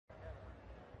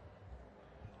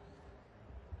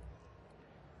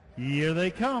Here they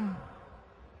come.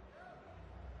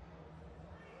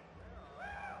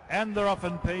 And they're off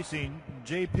and pacing.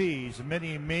 JP's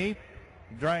Mini Me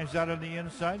drives out on the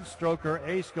inside. Stroker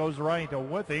Ace goes right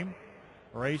with him.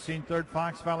 Racing third,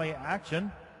 Fox Valley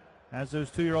Action as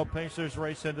those 2-year-old pacers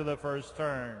race into the first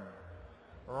turn.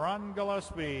 Ron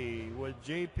Gillespie with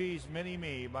JP's Mini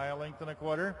Me by a length and a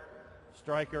quarter.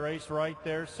 Striker Ace right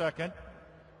there second.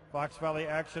 Fox Valley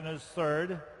Action is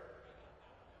third.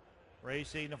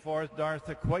 Racing the fourth, Darth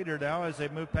Quaider now as they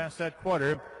move past that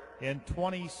quarter in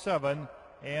 27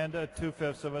 and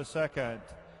 2/5 of a second.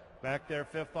 Back there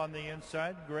fifth on the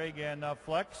inside, Greg and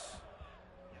Flex.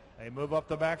 They move up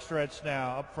the backstretch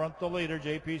now. Up front the leader,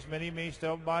 JP's Mini Me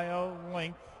still by a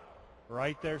length.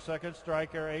 Right there second,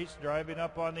 Striker Ace driving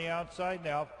up on the outside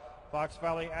now. Fox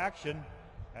Valley Action,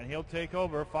 and he'll take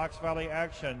over. Fox Valley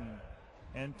Action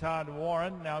and Todd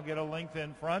Warren now get a length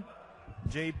in front.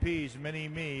 JP's Mini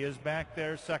Me is back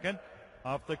there second.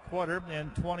 Off the quarter in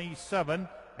 27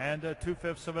 and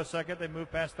 2/5 of a second. They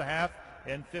move past the half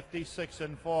in 56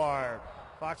 and 4.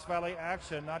 Fox Valley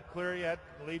Action not clear yet,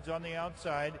 leads on the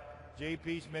outside.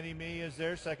 JP's Mini Me is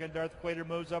there second. Darth Quaider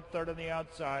moves up third on the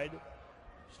outside.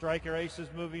 Striker Ace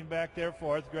is moving back there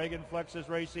fourth. Greg and Flex is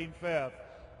racing fifth.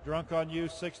 Drunk on You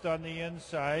sixth on the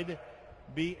inside.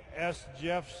 BS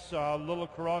Jeff's Little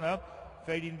Corona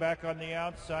fading back on the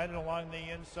outside, and along the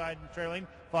inside and trailing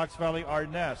Fox Valley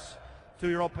Arness.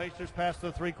 2-year-old pacers past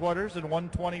the three-quarters in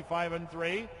 125 and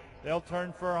 3. They'll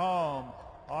turn for home.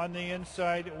 On the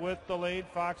inside with the lead,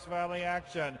 Fox Valley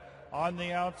Action. On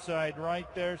the outside, right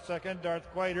there, second,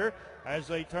 Darth Quaider. As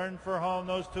they turn for home,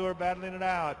 those two are battling it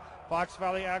out. Fox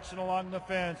Valley Action along the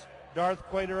fence. Darth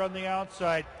Quaider on the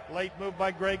outside. Late move by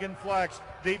Greg and Flex.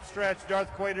 Deep stretch.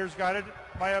 Darth Quaider's got it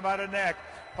by about a neck.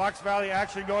 Fox Valley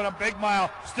Action going a big mile.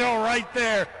 Still right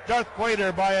there. Darth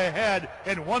Quaider by a head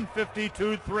in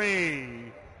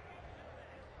 152.3.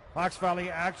 Fox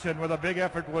Valley Action with a big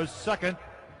effort was second.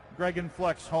 Greg and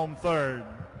Flex home third.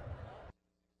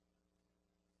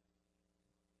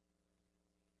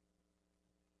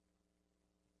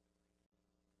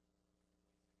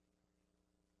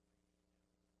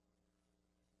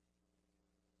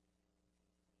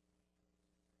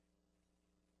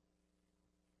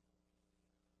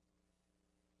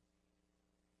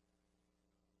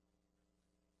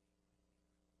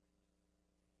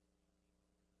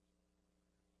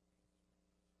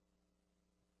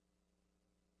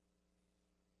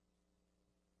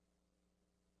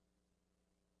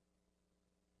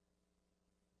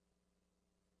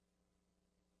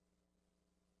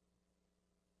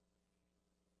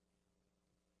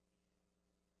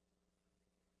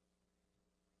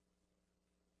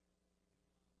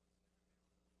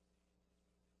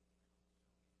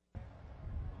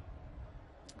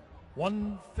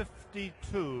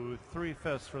 $152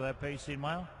 3/5 for that pacing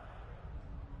mile.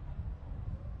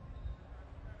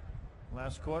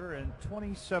 Last quarter in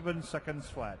 27 seconds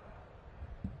flat.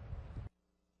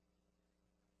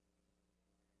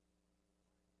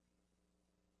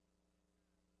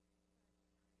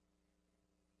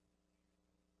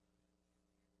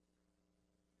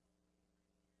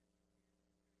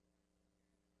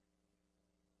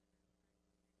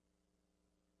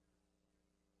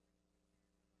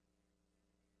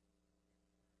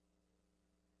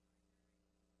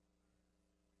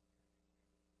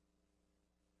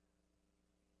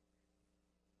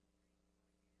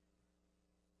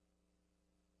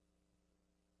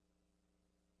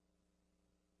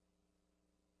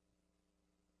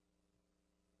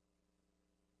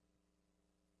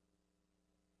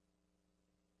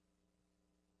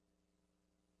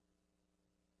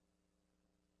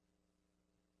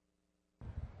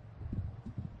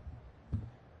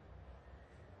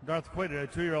 Darth Quaider, a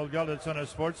 2-year-old gelded son of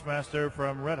Sportsmaster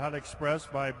from Red Hot Express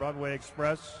by Broadway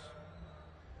Express.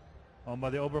 Owned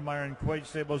by the Obermeyer and Quaid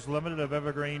Stables Limited of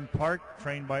Evergreen Park.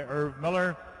 Trained by Erv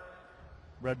Miller.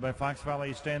 Bred by Fox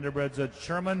Valley Standardbreds at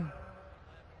Sherman.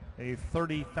 A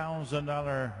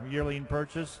 $30,000 yearling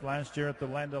purchase last year at the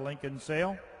Land of Lincoln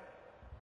sale.